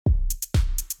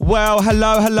Well,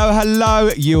 hello.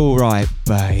 You all right,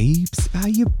 babes? How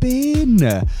you been?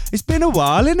 It's been a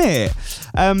while, innit?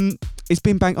 It's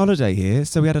been bank holiday here,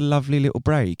 so we had a lovely little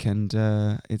break, and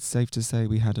it's safe to say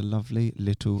we had a lovely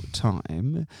little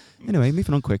time. Anyway,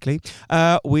 moving on quickly.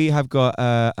 We have got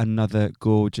another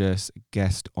gorgeous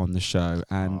guest on the show,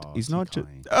 and he's not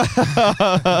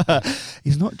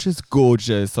just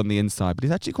gorgeous on the inside, but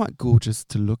he's actually quite gorgeous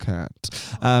to look at.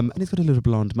 And he's got a little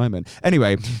blonde moment.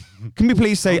 Anyway, can we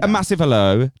please say a massive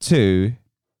hello to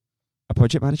a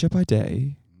project manager by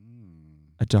day,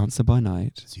 a dancer by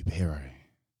night, superhero.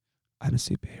 And a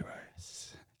superhero.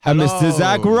 And Mr.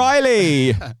 Zack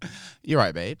Riley. You're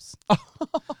right, babes.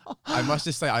 I must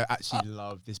just say, I actually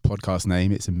love this podcast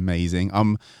name. It's amazing.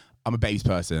 I'm a babes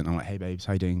person. I'm like, hey, babes,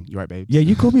 how you doing? You right, babes? Yeah,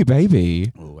 you call me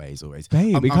baby. Always.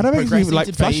 Babe, it kind of makes me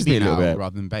like flushes me a little bit.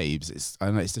 Rather than babes. I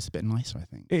don't know, it's just a bit nicer, I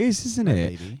think. It is, isn't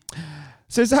it? Baby.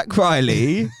 So Zack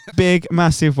Riley, big,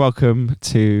 massive welcome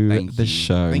to the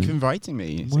show. Thank you for inviting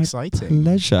me. It's My exciting.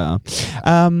 Pleasure.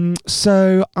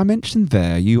 So I mentioned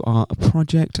there you are a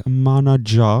project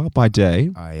manager by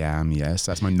day. I am, yes.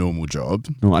 That's my normal job.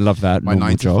 Oh, I love that. My normal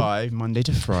 9 to job. 5, Monday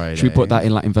to Friday. Should we put that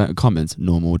in like inverted commas?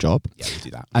 Normal job. Yeah, we'll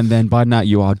do that. And then by night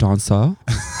you are a dancer.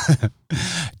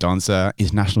 Dancer,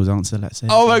 international dancer, let's say.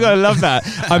 Oh my God, I love that.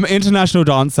 I'm an international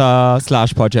dancer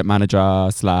 / project manager /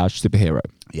 superhero.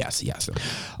 Yes.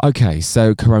 Okay,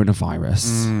 so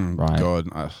coronavirus, right? God,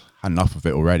 I've had enough of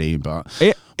it already, but...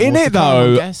 In it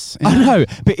though, I know,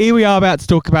 but here we are about to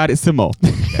talk about it some more.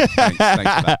 Yeah, thanks for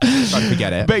that. Try to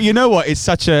forget it. But you know what? It's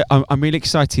I'm really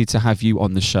excited to have you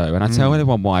on the show. And I tell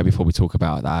everyone why before we talk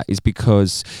about that is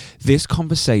because this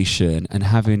conversation and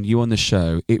having you on the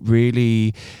show,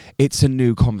 it's a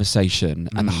new conversation.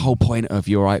 And the whole point of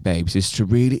You're Right Babes is to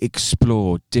really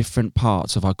explore different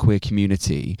parts of our queer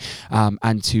community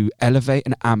and to elevate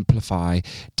and amplify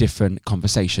different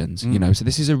conversations, you know. So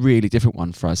this is a really different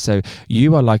one for us. So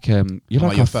you are like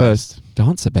our first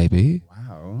dancer, baby.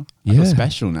 Wow. Yeah. I feel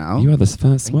special now. You are the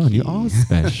first Thank one. you. You are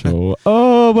special.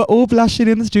 Oh, we're all blushing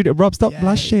in the studio. Rob, stop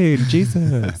blushing.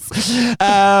 Jesus.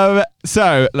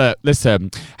 So, look,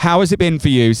 listen. How has it been for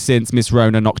you since Miss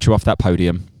Rona knocked you off that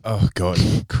podium? Oh, God.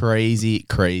 Crazy.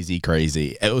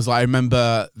 It was like, I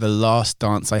remember the last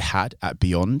dance I had at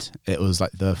Beyond. It was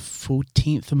like the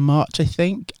 14th of March, I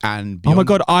think. And Beyond, oh, my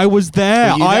God. I was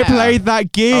there. I played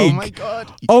that gig.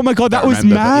 Oh, my God. That was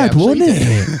mad, wasn't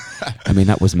it? I mean,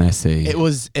 that was messy. It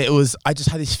was. I just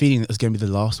had this feeling that it was going to be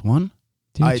the last one.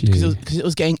 Because it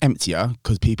was getting emptier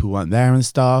because people weren't there and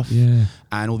stuff. Yeah.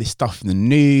 And all this stuff in the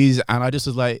news. And I just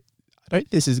was like, I don't think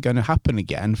this is going to happen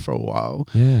again for a while.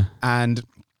 Yeah. And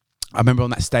I remember on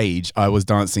that stage, I was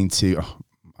dancing to,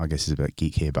 I guess it's a bit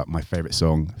geeky, but my favourite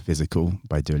song, Physical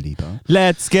by Dua Lipa.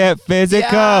 Let's get physical.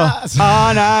 Yes!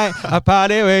 All night, I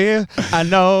party with you. I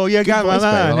know you got my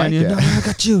mind, and you know I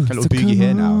got you. A little boogie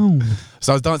here now.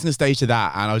 So I was dancing the stage to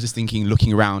that, and I was just thinking,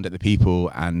 looking around at the people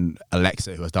and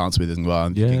Alexa, who I was dancing with as well,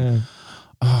 and thinking,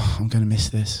 oh, I'm going to miss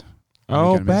this.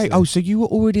 Oh, babe. Oh, so you were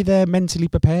already there mentally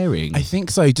preparing? I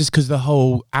think so, just because the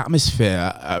whole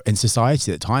atmosphere in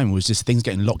society at the time was just things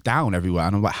getting locked down everywhere.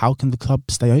 And I'm like, how can the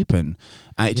club stay open?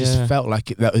 And it just felt like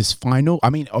that was final. I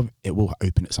mean, it will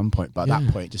open at some point, but at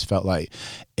that point, it just felt like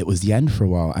it was the end for a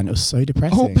while. And it was so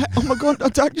depressing. Oh my God.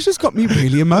 That just got me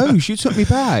really emotional. You took me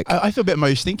back. I feel a bit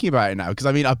emotional thinking about it now. Because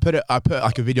I mean, I put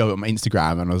like a video on my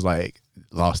Instagram and I was like,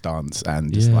 last dance,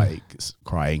 and just like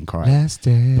crying. Last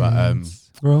dance. But,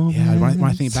 when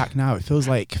I think back now, it feels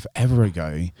like forever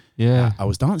ago. Yeah, I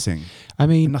was dancing. I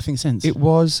mean, nothing since. It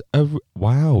was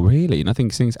wow, really,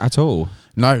 nothing since at all.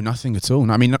 No, nothing at all.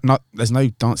 I mean, there's no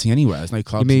dancing anywhere. There's no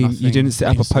clubs. You mean nothing, you didn't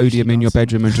set up a podium in your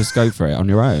bedroom and just go for it on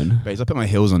your own? Babes, I put my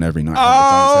heels on every night.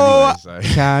 Anyway,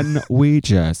 can we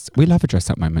love a dress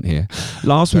up moment here.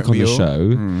 Last week on the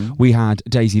show, we had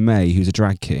Daisy May, who's a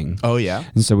drag king. Oh yeah.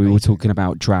 And so we were talking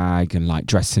about drag and like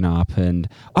dressing up, and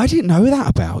I didn't know that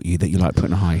about you, that you like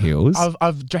putting high heels.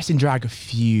 I've dressed in drag a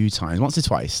few times, once or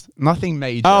twice. Nothing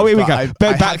major. Oh, here we go.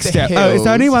 Back step. Oh, it's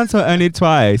only once or only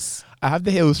twice. I have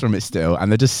the heels from it still,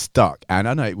 and they're just stuck. And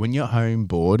I know when you're at home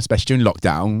bored, especially during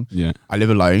lockdown. Yeah. I live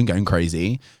alone, going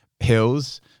crazy.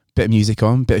 Heels, bit of music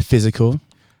on, bit of physical.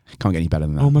 Can't get any better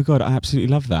than that. Oh my God, I absolutely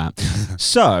love that.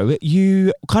 So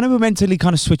you kind of were mentally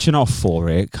kind of switching off for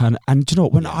it. And do you know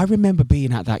what? When I remember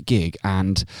being at that gig,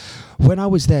 and when I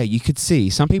was there, you could see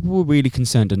some people were really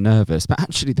concerned and nervous, but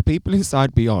actually the people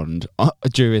inside Beyond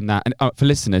during that, and for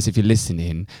listeners, if you're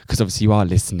listening, because obviously you are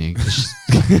listening.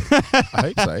 I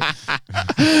hope so.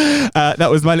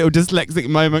 That was my little dyslexic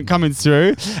moment coming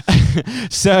through.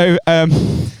 So,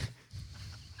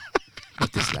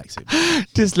 Dyslexic.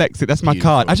 Dyslexic. That's my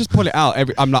card. I just pull it out.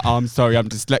 I'm like, oh, I'm sorry, I'm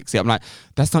dyslexic. I'm like,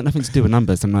 that's not nothing to do with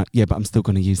numbers. I'm like, yeah, but I'm still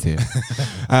going to use it.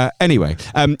 Anyway,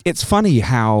 it's funny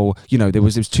how, there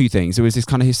was two things. There was this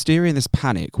kind of hysteria and this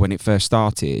panic when it first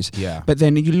started. Yeah. But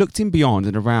then you looked in beyond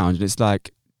and around, and it's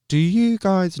like, do you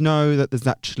guys know that there's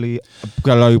actually a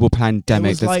global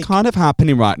pandemic that's kind of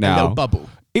happening right now? A little bubble.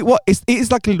 It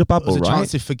is like a little bubble, It was a right?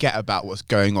 chance to forget about what's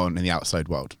going on in the outside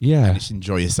world. Yeah. And just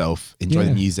enjoy yourself, enjoy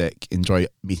the music, enjoy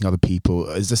meeting other people.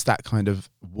 It's just that kind of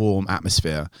warm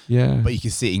atmosphere. Yeah. But you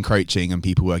could see it encroaching and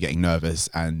people were getting nervous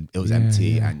and it was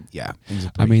empty and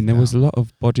there was a lot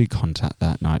of body contact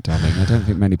that night, darling. I don't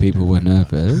think many people were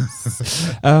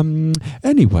nervous.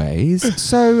 Anyways,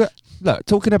 so look,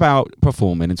 talking about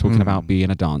performing and talking about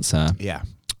being a dancer. Yeah.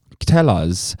 Tell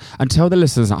us and tell the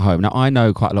listeners at home. Now, I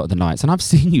know quite a lot of the nights, and I've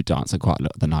seen you dance at quite a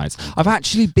lot of the nights. I've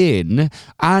actually been,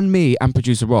 and me and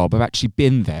producer Rob have actually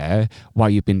been there while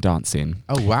you've been dancing.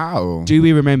 Oh, wow. Do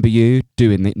we remember you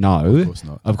doing it? No. Of course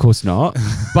not. Of course not.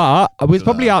 But I was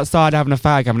probably outside having a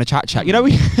fag, having a chat.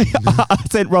 I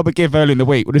sent Rob a gift early in the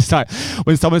week when it's like,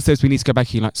 when someone says we need to go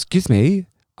back, you're like, excuse me,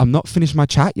 I'm not finished my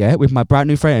chat yet with my brand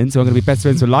new friends who I'm going to be best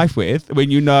friends for life with. When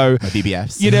you know my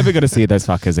BBFs, you're never going to see those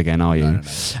fuckers again, are you?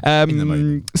 No. In the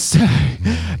moment.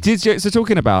 So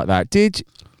talking about that, did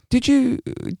you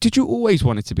always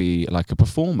want it to be like a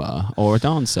performer or a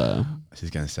dancer? This is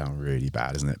going to sound really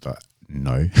bad, isn't it? But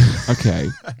no. Okay.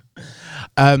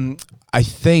 I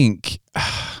think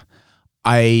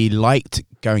I liked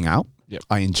going out. Yep.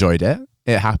 I enjoyed it.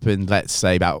 It happened, let's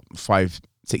say, about 5-6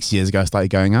 years ago. I started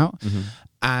going out. Mm-hmm.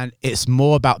 And it's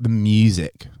more about the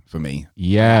music for me.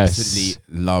 Yes. I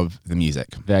absolutely love the music.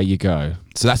 There you go.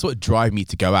 So that's what drives me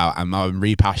to go out. And I'm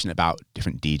really passionate about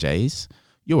different DJs.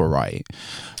 You're all right.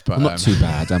 But I'm not too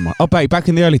bad, am I? Oh, back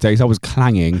in the early days, I was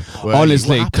clanging.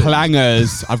 Honestly,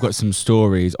 clangers. I've got some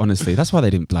stories, honestly. That's why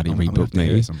they didn't bloody rebook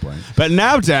me. At some point. But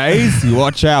nowadays, you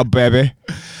watch out, baby.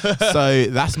 So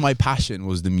that's my passion,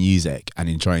 was the music and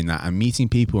enjoying that and meeting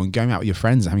people and going out with your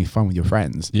friends and having fun with your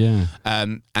friends. Yeah.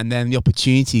 And then the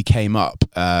opportunity came up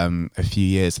a few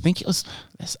years. I think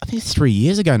it's 3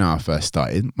 years ago now I first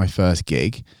started my first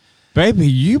gig. Baby,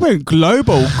 you went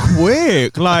global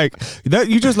quick. Like,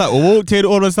 you just like walked in,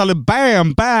 all of a sudden,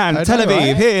 bam, bam, Tel Aviv,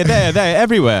 right? Here, there,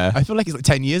 everywhere. I feel like it's like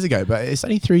 10 years ago, but it's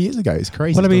only 3 years ago. It's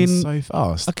crazy. Well, it's so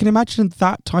fast. I can imagine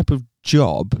that type of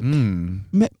job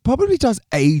probably does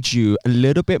age you a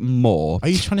little bit more. Are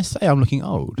you trying to say I'm looking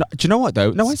old? No, do you know what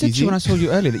though? No, I said to you when I saw you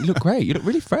earlier that you look great. You look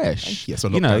really fresh. Yes,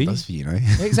 what lockdown does for you,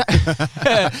 Exactly.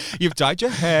 You've dyed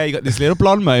your hair. You got this little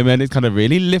blonde moment. It's kind of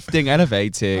really lifting,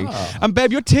 elevating. And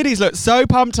babe, your titties look so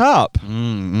pumped up.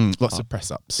 Lots of press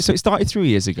ups. So it started 3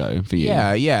 years ago for you.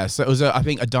 Yeah. So it was I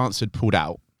think a dancer had pulled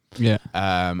out. Yeah.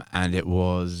 And it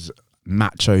was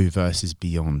Macho versus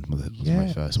Beyond was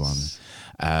my first one.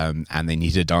 And they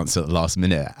needed a dancer at the last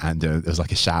minute, and there was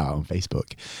like a shout out on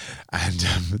Facebook, and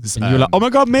you were like, "Oh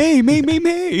my god, me!"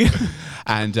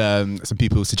 And some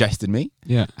people suggested me,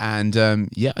 and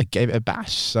I gave it a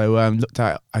bash. So looked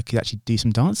out, I could actually do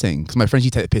some dancing because my friends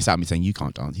used to take the piss out of me saying, "You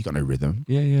can't dance, you got no rrhythm."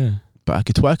 Yeah. But I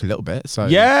could twerk a little bit. So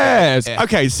yes.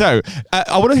 Okay. So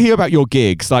I want to hear about your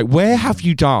gigs. Like, where have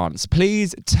you danced?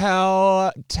 Please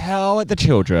tell the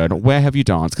children, where have you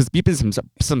danced? Because you've been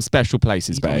some special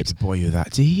places, babe. You want me to bore you with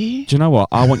that, do you? Do you know what?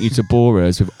 I want you to bore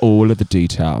us with all of the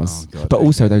details, but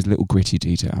also those little gritty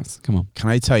details. Come on.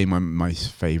 Can I tell you my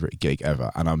most favorite gig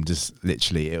ever? And I'm just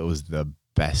literally, it was the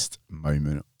best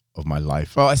moment of my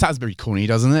life. Well, it sounds very corny,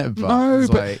 doesn't it? But no,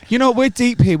 but you know, we're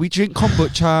deep here. We drink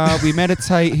kombucha, we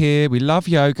meditate here, we love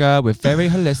yoga, we're very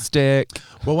holistic.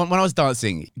 Well, when I was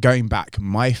dancing, going back,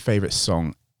 my favourite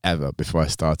song ever before I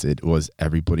started was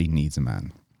Everybody Needs a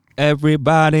Man.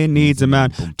 Everybody needs a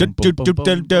man.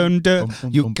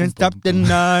 You can stop the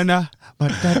nana.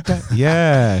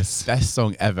 Yes. Best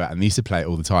song ever. And they used to play it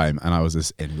all the time. And I was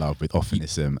just in love with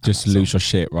Offinism. Just lose your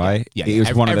shit, right? Yeah. It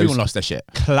was one of those. Everyone lost their shit.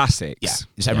 Classics. Yeah.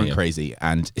 Just everyone crazy.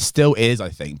 And it still is, I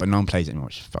think. But no one plays it anymore,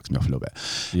 which fucks me off a little bit.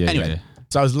 Yeah, anyway,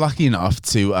 so I was lucky enough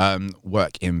to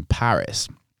work in Paris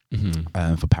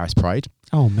for Paris Pride.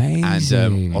 Oh,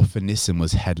 amazing. And Offinism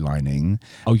was headlining.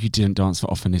 Oh, you didn't dance for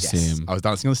Offinism? Yes. I was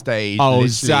dancing on stage. Oh,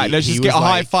 Zack, let's just get a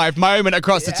high five moment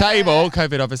across the table.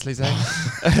 COVID, obviously, Zack.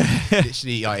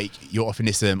 Literally, like, you're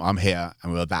Offinism, I'm here,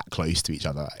 and we were that close to each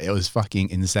other. It was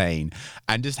fucking insane.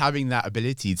 And just having that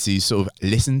ability to sort of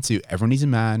listen to Everyone Needs a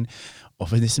Man,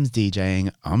 Offinism's DJing,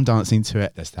 I'm dancing to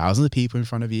it, there's thousands of people in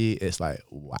front of you. It's like,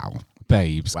 wow.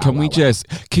 Babes,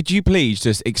 could you please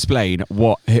just explain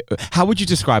how would you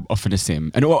describe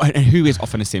Offinism and who is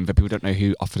Offinism for people who don't know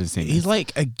who Offinism is? He's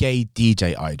like a gay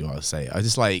DJ idol, I'll say. I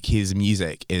just like his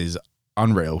music is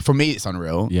unreal. For me, it's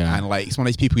unreal. Yeah. And like, it's one of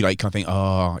those people you like kind of think,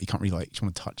 oh, you can't really like, just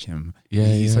want to touch him. Yeah.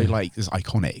 He's so like, this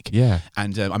iconic. Yeah.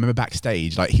 And I remember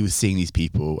backstage, like he was seeing these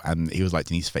people and he was like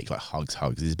doing these fake like hugs.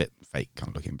 He's a bit fake kind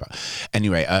of looking, but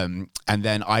anyway, and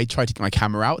then I tried to get my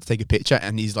camera out to take a picture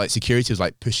and he's like, security was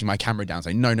like pushing my camera down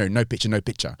saying, no picture.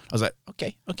 I was like,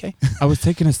 okay. I was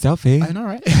taking a selfie. I know,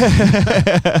 right?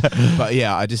 But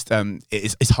yeah, I just,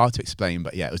 it's hard to explain,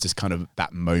 but yeah, it was just kind of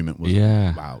that moment was,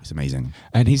 wow, it's amazing.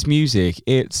 And his music,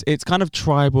 it's kind of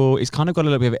tribal. It's kind of got a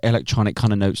little bit of electronic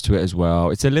kind of notes to it as well.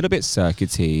 It's a little bit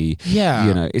circuity. Yeah.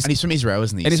 You know, and he's from Israel,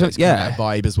 isn't he? And so it's kind of that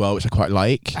vibe as well, which I quite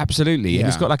like. Absolutely. And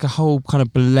it's got like a whole kind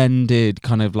of blended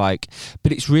kind of like,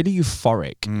 but it's really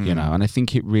euphoric, you know, and I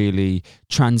think it really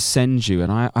transcends you.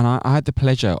 And I had the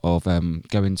pleasure of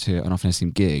going to an Often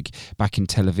Esteemed gig back in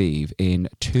Tel Aviv in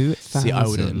 2000. See, I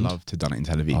would have loved to have done it in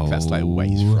Tel Aviv. That's like where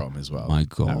he's from as well. My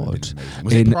God.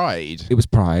 Was it Pride? It was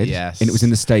Pride. Yes. And it was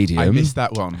in the stadium. I missed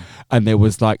that one. And there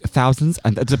was like thousands,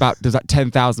 and there's like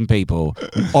 10,000 people.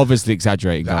 Obviously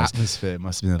exaggerating, The guys. atmosphere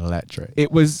must have been electric.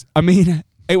 It was, I mean,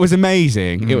 it was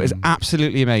amazing. It was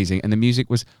absolutely amazing. And the music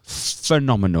was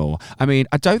phenomenal. I mean,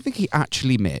 I don't think he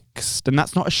actually mixed, and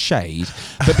that's not a shade,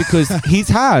 but because his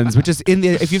hands were just in the,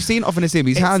 if you've seen Often Esteemed,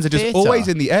 his hands are just theatre. always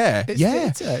in the air. It's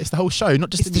theatre. It's the whole show, not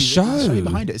just It's the show. It's the show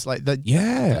behind it. It's like the...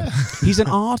 Yeah. He's an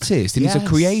artist and he's a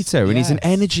creator and he's an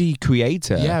energy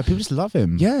creator. Yeah, people just love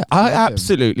him. Yeah, I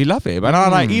absolutely love him. And I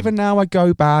like, even now I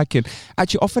go back and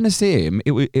actually Often Esteemed,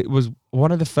 it was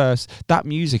one of the first, that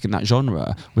music and that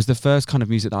genre was the first kind of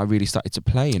music that I really started to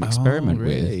play and experiment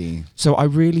with. So I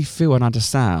really feel and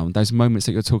understand those moments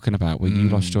that you're talking about where you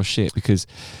lost your shit, because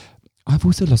I've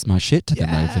also lost my shit to them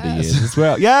over the years as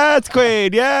well. Yes,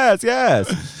 Queen. Yes.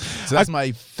 So that's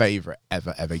my favourite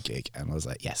ever gig. And I was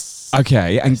like, yes.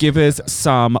 Okay, and give us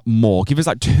some more. Give us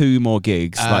like 2 more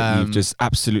gigs like you've just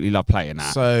absolutely loved playing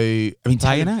at. So, I mean,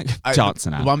 playing at?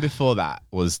 Dancing at. The one before that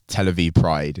was Tel Aviv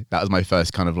Pride. That was my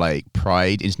first kind of like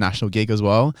Pride international gig as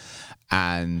well.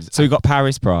 And so you've got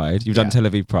Paris Pride, you've done Tel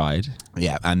Aviv Pride.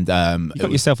 Yeah, and you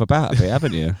got yourself about a bit,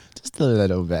 haven't you? Just a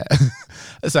little bit.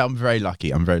 So I'm very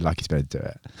lucky. I'm very lucky to be able to do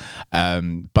it.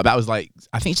 But that was like,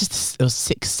 I think it was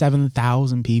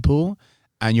 6,000-7,000 people,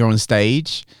 and you're on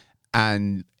stage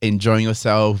and enjoying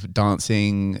yourself,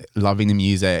 dancing, loving the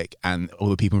music, and all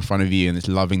the people in front of you, and just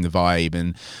loving the vibe.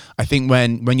 And I think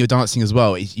when you're dancing as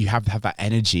well, you have to have that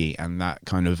energy and that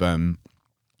kind of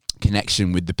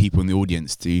connection with the people in the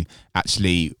audience to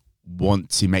actually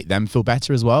want to make them feel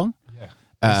better as well.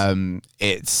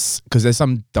 It's because there's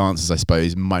some dancers, I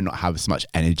suppose, might not have as much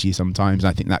energy sometimes, and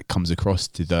I think that comes across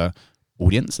to the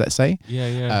audience, let's say.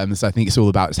 So I think it's all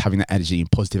about just having that energy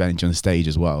and positive energy on the stage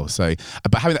as well. So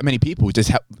but having that many people just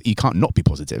help, you can't not be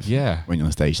positive when you're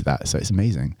on stage to that. So it's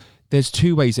amazing. There's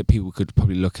 2 ways that people could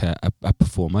probably look at a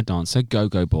performer, dancer,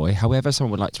 go-go boy, however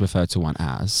someone would like to refer to one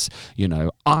as. You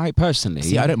know, I personally...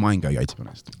 See, I don't mind go-go, to be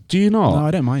honest. Do you not? No,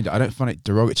 I don't mind it. I don't find it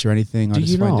derogatory or anything. Do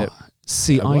you not?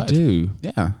 See, I do.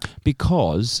 Yeah.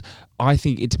 Because I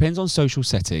think it depends on social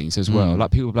settings as well.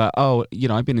 Like people be like, oh, you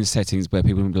know, I've been in settings where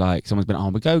people will be like, someone's been, oh,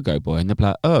 I'm a go-go boy. And they'll be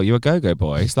like, oh, you're a go-go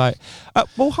boy. It's like,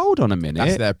 well, hold on a minute.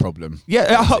 That's their problem.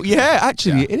 Yeah.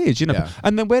 Actually, it is, you know. Yeah.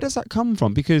 And then where does that come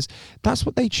from? Because that's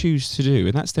what they choose to do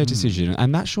and that's their decision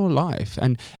and that's your life.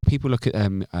 And people look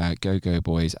at go-go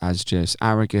boys as just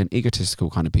arrogant, egotistical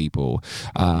kind of people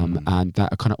and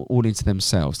that are kind of all into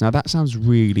themselves. Now, that sounds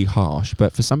really harsh,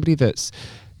 but for somebody that's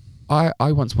I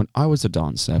was a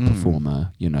dancer,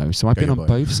 performer, you know, so I've been on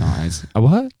both sides. A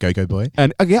what? Go-go boy.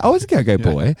 And yeah, I was a go-go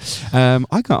boy.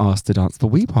 I got asked to dance for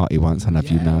Wee Party once, and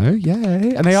you know,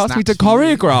 and they asked me to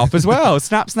choreograph as well.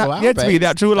 Snap, wow, to be the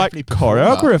actual like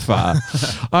choreographer.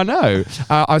 I know.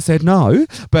 I said no,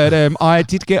 but I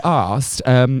did get asked,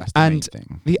 and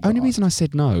the only reason I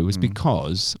said no was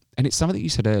because, and it's something that you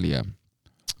said earlier,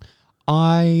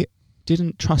 I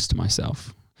didn't trust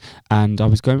myself. And I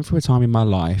was going through a time in my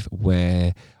life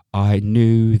where I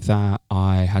knew that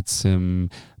I had some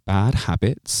bad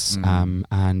habits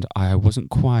and I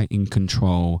wasn't quite in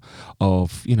control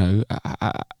of, you know,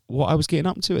 what I was getting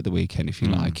up to at the weekend, if you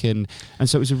like. And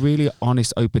so it was a really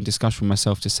honest, open discussion with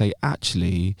myself to say,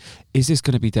 actually, is this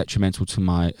going to be detrimental to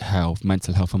my health,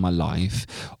 mental health and my life?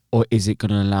 Or is it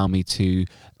going to allow me to,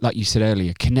 like you said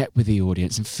earlier, connect with the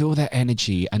audience and feel their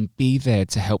energy and be there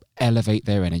to help elevate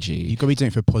their energy? You've got to be doing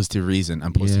it for a positive reason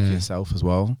and positive for yourself as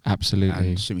well. Absolutely. And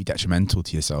it shouldn't be detrimental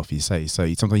to yourself, you say. So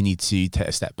sometimes you need to take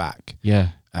a step back.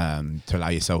 Yeah. To allow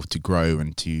yourself to grow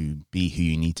and to be who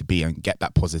you need to be and get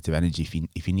that positive energy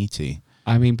if you need to.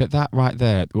 I mean, but that right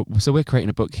there. So we're creating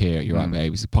a book here. You're right,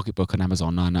 babe. It's a pocket book on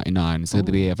Amazon, $9.99. So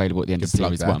it'll be available at the end of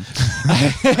series 1.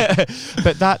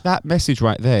 But that message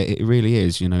right there, it really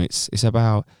is. You know, it's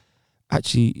about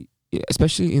actually,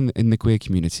 especially in the queer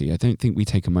community. I don't think we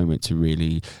take a moment to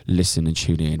really listen and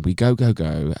tune in. We go.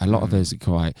 A lot of us are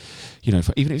quite, you know,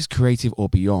 even if it's creative or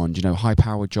beyond, you know, high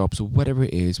powered jobs or whatever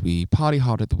it is, we party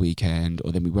hard at the weekend,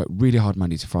 or then we work really hard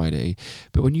Monday to Friday.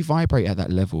 But when you vibrate at that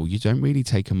level, you don't really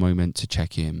take a moment to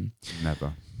check in.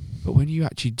 Never. But when you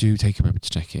actually do take a moment to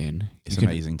check in, it's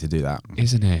amazing to do that,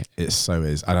 isn't it? It so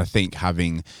is. And I think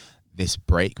having this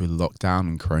break with lockdown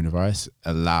and coronavirus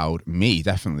allowed me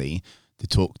definitely to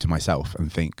talk to myself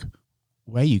and think,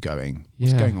 where are you going?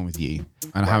 What's going on with you?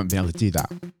 And I haven't been able to do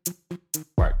that.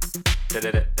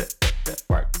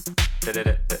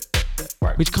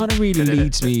 Which kind of really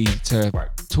leads me to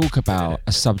talk about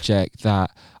a subject that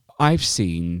I've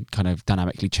seen kind of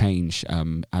dynamically change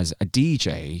as a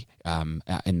DJ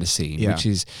in the scene, which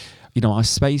is, you know, our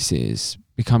spaces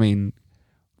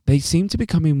they seem to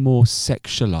becoming more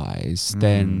sexualized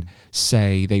than,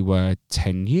 say, they were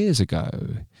 10 years ago.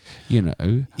 You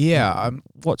know,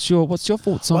 what's your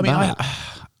thoughts on that?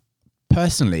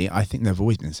 Personally, I think they've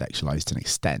always been sexualized to an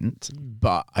extent,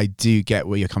 but I do get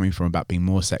where you're coming from about being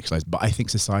more sexualized. But I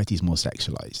think society is more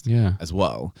sexualized as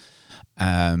well,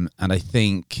 and I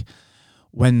think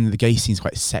when the gay scene's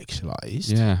quite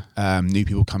sexualized, new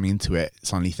people coming into it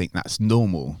suddenly think that's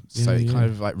normal. So it kind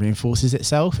of like reinforces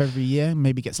itself every year,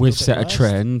 maybe gets we've set a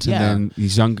trend, and then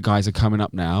these younger guys are coming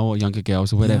up now, or younger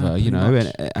girls or whatever, you know,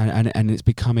 and it's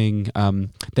becoming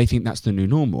they think that's the new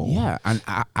normal. Yeah, and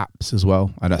apps as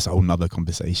well, and that's a whole nother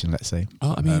conversation, let's say.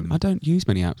 Oh, I mean, I don't use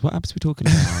many apps. What apps are we talking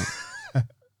about?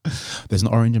 There's an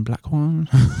orange and black one.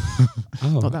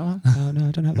 Not that one? Oh, no,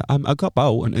 I don't have that. I got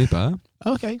Bolt and Uber.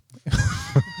 Okay.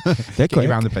 They're quick.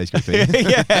 Around the place quickly.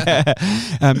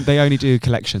 They only do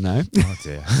collection though. Oh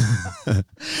dear.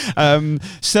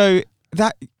 So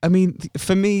that, I mean,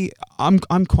 for me,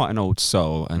 I'm quite an old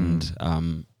soul,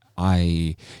 and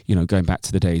I, you know, going back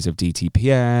to the days of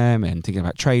DTPM and thinking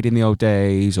about trade in the old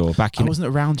days, or back in... I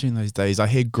wasn't around during those days. I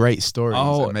hear great stories,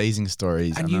 amazing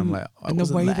stories. And I'm like,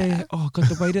 the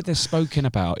way that they're spoken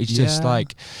about, it's just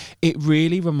like, it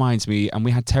really reminds me, and we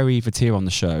had Terry Vatir on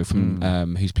the show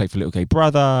from who's played for Little Gay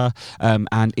Brother,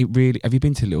 and it really... Have you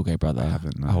been to Little Gay Brother? I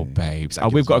haven't, no. Oh, babes.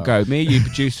 We've got to go. Me, you,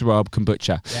 producer Rob,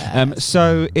 kombucha. Yes.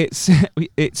 So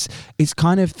it's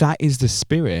kind of, that is the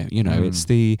spirit, you know, it's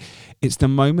the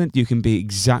moment you can be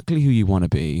exactly who you want to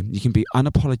be. You can be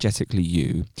unapologetically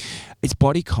you. It's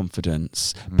body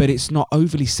confidence, but it's not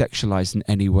overly sexualized in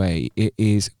any way. It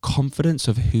is confidence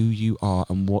of who you are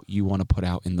and what you want to put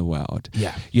out in the world.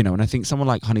 Yeah. You know, and I think someone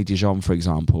like Honey Dijon, for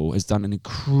example, has done an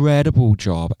incredible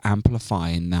job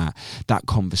amplifying that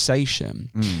conversation.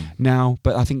 Now,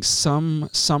 but I think some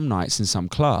nights in some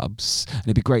clubs, and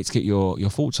it'd be great to get your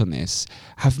thoughts on this,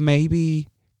 have maybe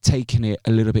taking it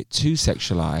a little bit too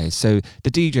sexualized. So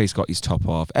the DJ's got his top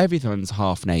off, everyone's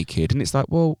half naked, and it's like,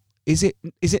 well, is it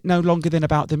no longer than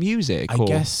about the music? I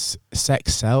guess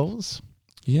sex sells.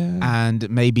 Yeah. And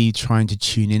maybe trying to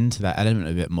tune into that element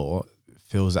a bit more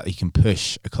feels that you can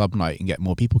push a club night and get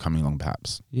more people coming along,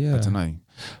 perhaps. Yeah. I don't know.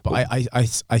 But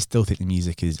I still think the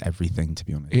music is everything, to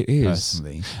be honest. It is.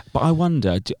 Personally. But I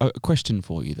wonder, a question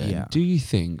for you then. Yeah. Do you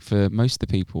think for most of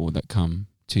the people that come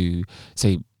to,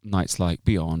 say, nights like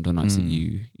Beyond, or nights that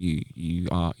you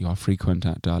are frequent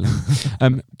at, darling,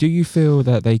 do you feel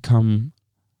that they come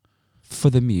for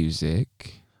the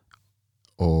music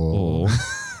or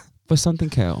for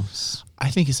something else?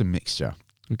 I think it's a mixture.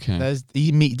 Okay.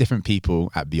 You meet different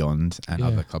people at Beyond and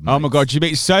other club nights. Oh my God, you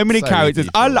meet so many characters.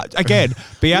 I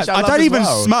don't even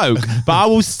smoke, but I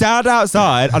will stand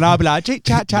outside and I'll be like,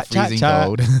 chat.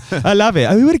 I love it.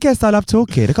 Who would have guessed I love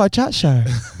talking? I got a chat show.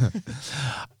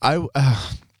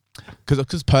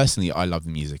 Because personally, I love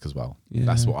the music as well. Yeah.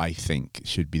 That's what I think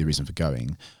should be the reason for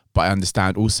going. But I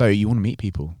understand also you want to meet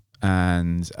people.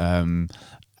 And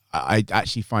I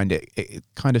actually find it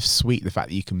kind of sweet, the fact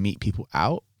that you can meet people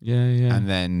out. Yeah. And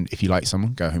then if you like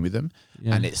someone, go home with them.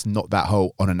 Yeah. And it's not that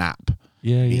whole on an app.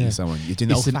 Yeah. Someone. You're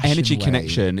doing it's an energy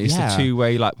connection. It's a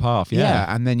two-way path.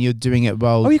 Yeah. And then you're doing it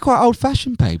well. Oh, you're quite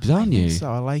old-fashioned, babes, aren't you?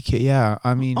 So I like it. Yeah.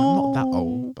 I mean, I'm not that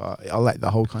old, but I like the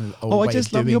whole kind of old way I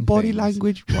just love your body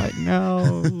language right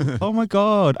now. Oh my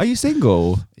God, are you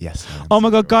single? Yes. Oh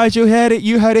my God, guys, you heard it.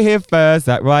 You heard it here first.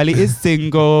 Zack Riley is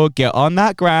single. Get on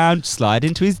that ground. Slide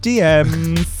into his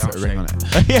DMs. Put a ring on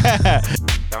it. Yeah.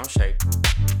 Don't shake.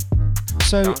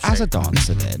 So as a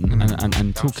dancer then,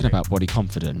 and talking about body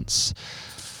confidence,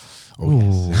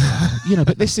 Yes.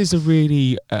 But this is a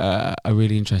really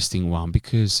interesting one,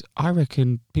 because I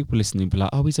reckon people listening be like,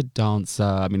 oh, he's a dancer.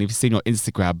 I mean, if you've seen your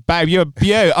Instagram, babe, you're a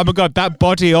beaut. Oh my God, that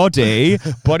body oddie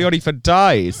for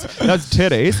days. That's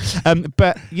titties.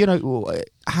 But,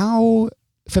 how...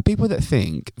 For people that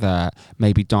think that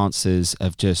maybe dancers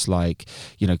have just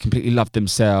completely loved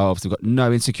themselves, they've got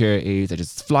no insecurities, they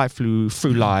just fly through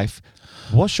life.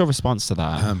 What's your response to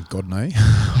that? God, no.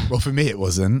 Well, for me, it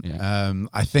wasn't. Yeah.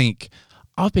 I think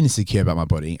I've been insecure about my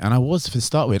body, and I was to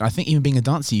start with. I think even being a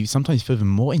dancer, you sometimes feel even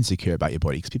more insecure about your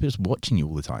body because people are just watching you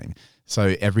all the time.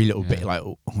 So every little bit, like,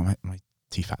 oh, am I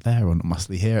too fat there or not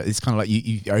muscly here? It's kind of like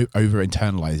you over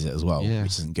internalize it as well,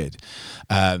 which isn't good.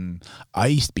 I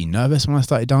used to be nervous when I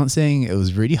started dancing. It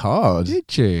was really hard.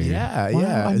 Did you? Yeah, wow,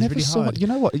 yeah. I never saw. Hard. You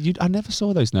know what? I never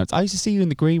saw those nerves. I used to see you in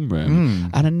the green room,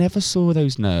 and I never saw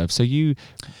those nerves. So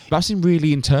that seemed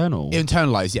really internal.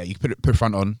 Internalized, yeah. You put a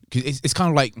front on because it's kind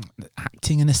of like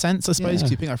acting in a sense, I suppose.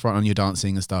 Because you put that front on, you're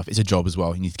dancing and stuff. It's a job as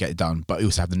well. You need to get it done, but you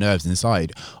also have the nerves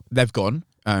inside. They've gone.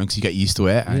 Because you get used to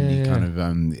it, and you kind of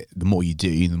the more you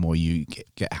do, the more you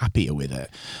get happier with it.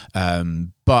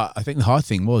 But I think the hard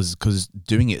thing was because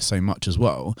doing it so much as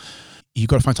well, you've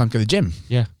got to find time to go to the gym.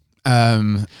 Yeah.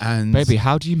 And baby,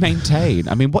 how do you maintain?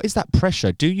 I mean, what is that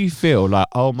pressure? Do you feel like,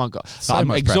 oh my God,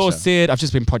 I'm exhausted, pressure. I've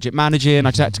just been project managing,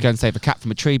 I just had to go and save a cat from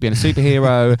a tree being a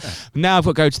superhero. Now I've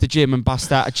got to go to the gym and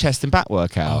bust out a chest and back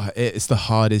workout. It's the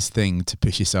hardest thing to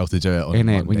push yourself to do it on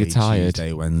Monday, when you're tired.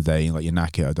 Tuesday, Wednesday, like you're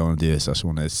knackered, I don't want to do this, I just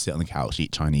want to sit on the couch,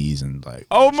 eat Chinese and like...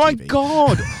 Oh my TV.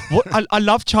 God! I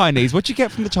love Chinese. What do you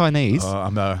get from the Chinese?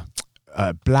 I'm a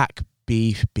black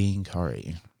beef bean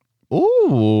curry.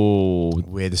 Ooh.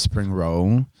 With a spring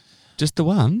roll. Just the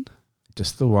one?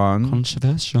 Just the one.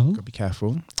 Controversial. Gotta be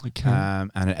careful. Okay. And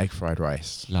an egg fried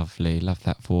rice. Lovely. Love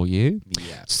that for you.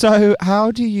 Yeah. So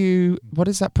what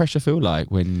does that pressure feel like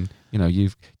when, do you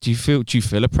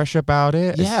feel a pressure about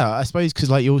it? Yeah, I suppose because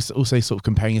like you're also sort of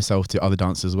comparing yourself to other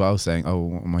dancers as well, saying,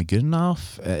 oh, am I good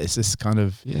enough? It's this kind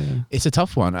of, it's a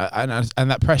tough one.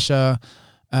 And that pressure...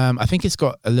 I think it's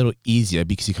got a little easier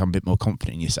because you become a bit more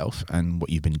confident in yourself and what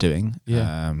you've been doing.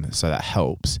 Yeah. So that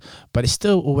helps. But it's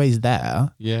still always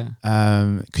there. Yeah.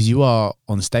 Because you are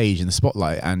on stage in the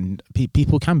spotlight, and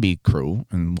people can be cruel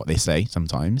in what they say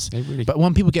sometimes. But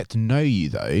when people get to know you,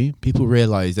 though, people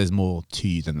realise there's more to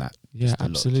you than that. Yeah,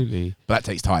 absolutely. But that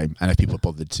takes time. And if people are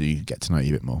bothered to get to know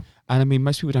you a bit more. And I mean,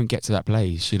 most people don't get to that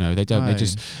place, they don't. No,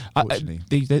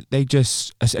 they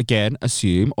just again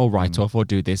assume or write off or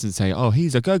do this and say, "Oh,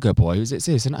 he's a go-go boy." It's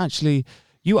this, and actually,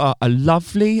 you are a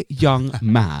lovely young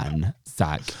man,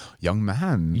 Zack. Young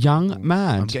man.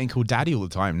 I'm getting called daddy all the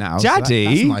time now. Daddy?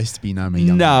 So that's nice to be known as a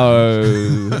young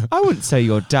man. No, I wouldn't say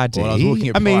you're daddy. Well,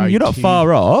 you're not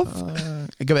far off.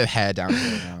 I got a bit of hair down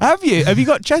here now. Have you? Have you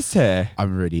got chest hair?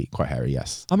 I'm really quite hairy,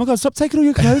 yes. Oh my God, stop taking all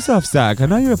your clothes off, Zack. I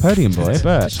know you're a podium boy,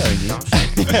 but... I'm showing you.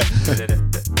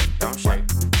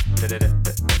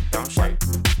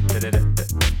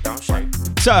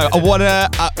 So,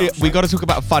 we got to talk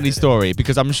about a funny story,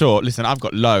 because I'm sure, listen, I've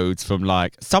got loads from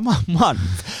someone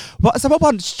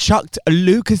once chucked a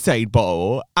Lucasade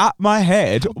bottle at my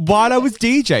head while I was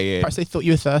DJing. Perhaps they thought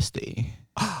you were thirsty.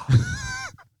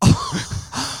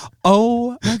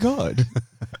 Oh my God.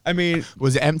 I mean,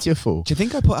 was it empty or full? Do you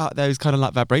think I put out those kind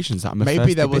of vibrations that I'm a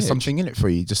Maybe there was bitch? something in it for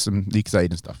you, just some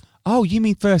Lucasade and stuff. Oh, you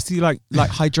mean thirsty like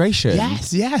hydration?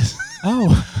 Yes.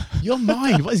 Oh. Your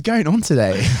mind, what is going on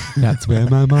today? That's where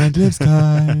my mind lives,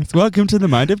 guys. Welcome to the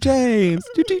mind of James.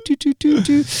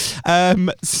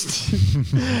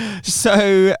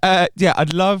 So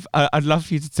I'd love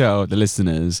for you to tell the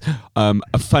listeners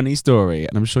a funny story,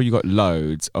 and I'm sure you got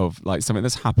loads of something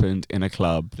that's happened in a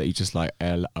club that you just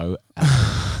LOL.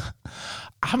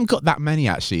 I haven't got that many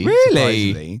actually.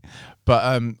 Really? Surprisingly.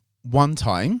 But one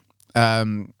time, a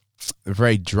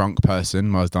very drunk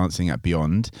person when I was dancing at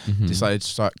Beyond decided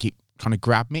to keep trying to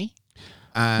grab me.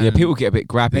 And people get a bit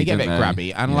grabby. They get a bit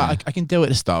grabby, and I can deal with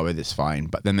it to start with, it's fine.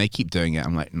 But then they keep doing it.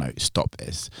 I'm like, no, stop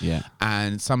this. Yeah.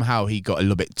 And somehow he got a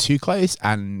little bit too close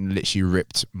and literally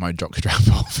ripped my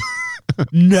jockstrap off.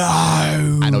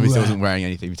 No. And obviously I wasn't wearing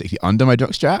anything particularly under my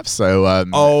jockstrap, so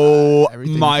oh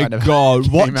my God,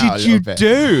 what did you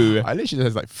do? I literally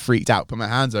just freaked out, put my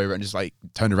hands over it and just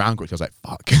turned around quickly. I was like,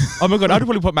 fuck. Oh my God, I'd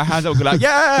probably put my hands up and go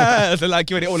yeah, so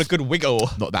giving it all a good wiggle.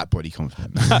 Not that body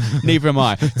confident. Neither am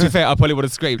I. To be fair, I probably would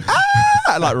have screamed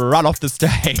run off the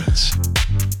stage.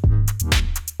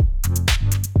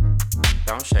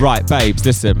 Right, babes,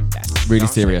 listen. Yes. Really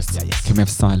serious. Yeah, yes. Can we have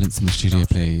silence in the studio,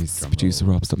 please? Producer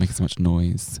Rob, stop making so much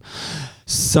noise.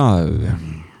 So,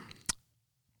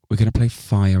 we're going to play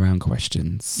fire round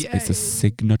questions. Yay. It's a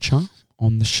signature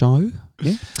on the show.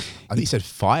 Yeah. I think you said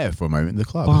fire for a moment in the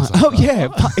club.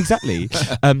 Exactly.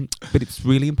 But it's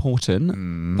really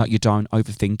important that you don't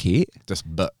overthink it.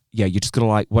 Yeah, you just got to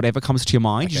like, whatever comes to your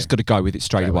mind, you just got to go with it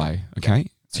straight away. Okay?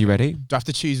 So you ready? Do I have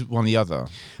to choose one or the other?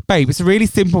 Babe, it's a really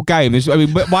simple game. I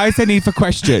mean, why is there need for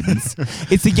questions?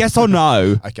 It's a yes or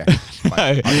no. Okay.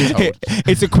 No.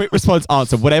 It's a quick response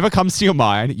answer. Whatever comes to your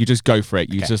mind, you just go for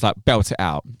it. You just like belt it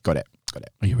out. Got it.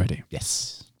 Are you ready?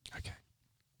 Yes. Okay.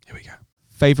 Here we go.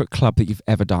 Favorite club that you've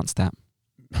ever danced at?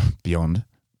 Beyond.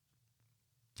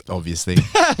 Obviously.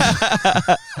 Well,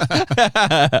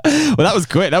 that was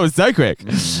quick. That was so quick.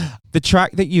 The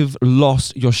track that you've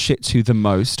lost your shit to the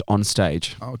most on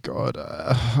stage? Oh, God.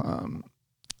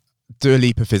 Dua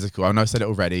Lipa Physical. I know I said it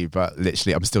already, but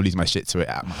literally I'm still losing my shit to it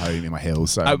at my home in my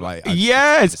hills. So I'm like,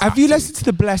 yes. Have you listened to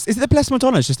the Bless? Is it the Bless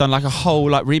Madonna's just done like a whole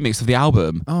like remix of the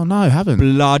album? Oh no, I haven't.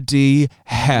 Bloody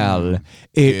hell.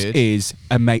 It is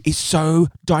amazing. It's so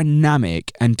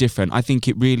dynamic and different. I think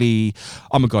it really,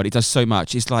 oh my God, it does so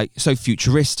much. It's like so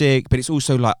futuristic, but it's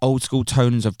also like old school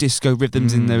tones of disco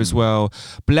rhythms in there as well.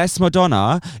 Bless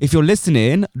Madonna. If you're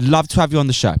listening, love to have you on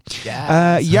the show.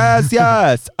 Yes.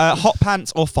 Yes. Hot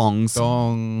pants or thongs?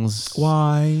 Thongs.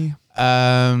 Why?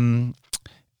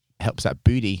 Helps that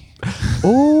booty.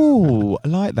 Oh, I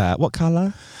like that. What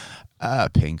colour?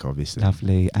 Pink, obviously.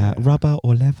 Lovely. Rubber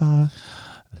or leather?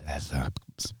 Leather.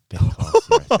 It's a bit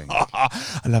classier, I think.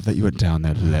 I love that you went down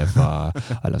there, leather.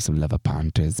 I love some leather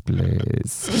panties,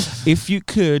 please. If you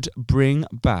could bring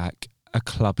back a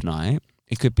club night,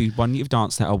 it could be one you've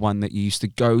danced at or one that you used to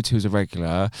go to as a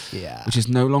regular, which is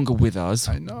no longer with us.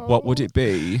 I know. What would it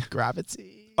be?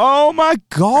 Gravity. Oh my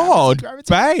God,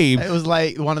 babe. It was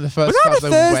like one of the first Was that clubs a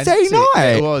I went Thursday to.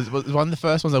 night? It was one of the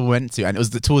first ones I went to, and it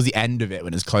was towards the end of it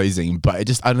when it was closing. But it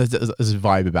just, I don't know, there was a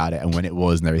vibe about it, and when it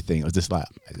was and everything, it was just like,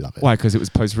 I love it. Why? Because it was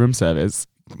post room service.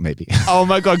 Maybe. Oh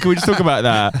my God, can we just talk about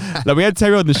that? Like we had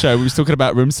Terry on the show, we was talking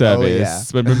about room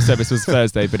service when room service was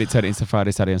Thursday, but it turned into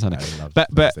Friday, Saturday and Sunday. But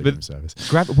room service.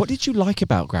 What did you like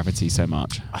about Gravity so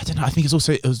much? I don't know. I think it was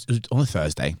on a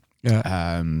Thursday.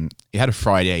 Yeah. You had a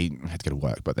Friday, I had to go to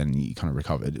work, but then you kind of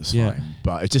recovered. It was fine.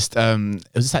 But it was just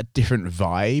that different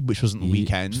vibe, which wasn't the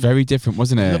weekend. It's very different,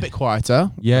 wasn't it? A little bit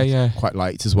quieter. Yeah. Quite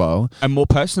liked as well. And more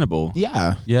personable.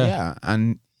 Yeah.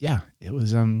 And it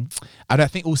was, and I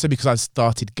think also because I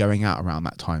started going out around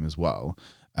that time as well.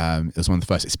 It was one of the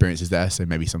first experiences there, so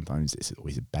maybe sometimes it's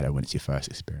always better when it's your first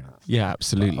experience. Yeah,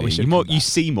 absolutely. You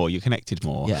see more, you're connected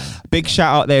more. Yeah. Big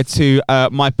shout out there to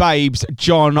my babes,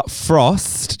 John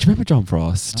Frost. Do you remember John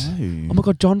Frost? No. Oh my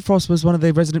God, John Frost was one of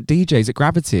the resident DJs at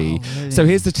Gravity. Oh, really? So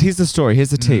here's the story.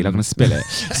 Here's the tea. I'm going to spill it.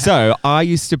 So I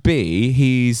used to be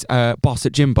his boss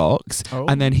at Gymbox,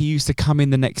 and then he used to come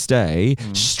in the next day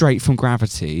straight from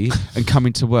Gravity and come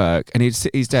into work, and he'd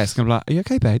sit at his desk and I'm like, "Are you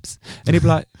okay, babes?" And he'd be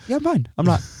like, "Yeah, I'm fine." I'm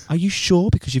like, "Are you sure?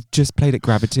 Because you've just played at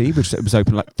Gravity, which was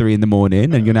open like 3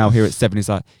 a.m, and you're now here at 7. He's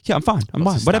like, "Yeah, I'm fine. I'm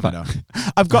fine. Whatever.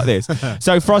 I've got this."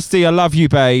 So Frosty, I love you,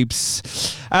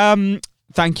 babes.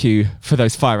 Thank you for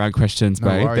those fire round questions,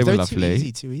 babe. They were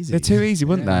lovely. Too easy. They're too easy,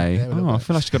 weren't they? I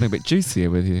feel like she's got a bit juicier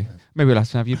with you. Maybe we'll have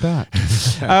to have you back.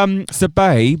 So,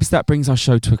 babes, that brings our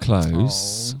show to a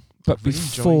close. But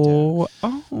before,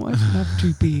 I'd love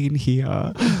to be in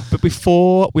here. But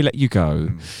before we let you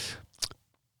go,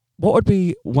 what would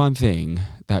be one thing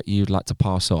that you'd like to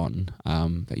pass on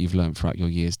that you've learned throughout your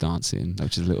years dancing,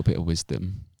 which is a little bit of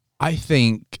wisdom? I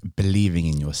think believing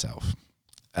in yourself.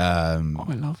 I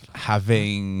love that.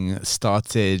 Having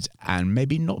started and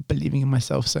maybe not believing in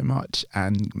myself so much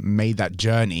and made that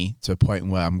journey to a point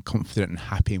where I'm confident and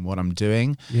happy in what I'm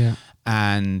doing. Yeah.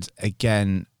 And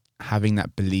again, having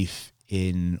that belief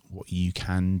in what you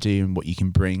can do and what you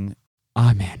can bring.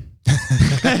 Amen.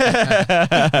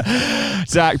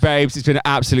 Zack, babes, it's been an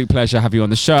absolute pleasure to have you on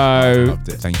the show. Loved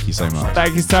it. Thank you so much.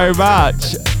 Thank you so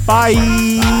much. Bye.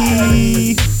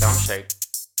 Don't shake,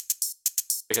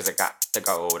 because I got to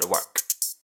go to work.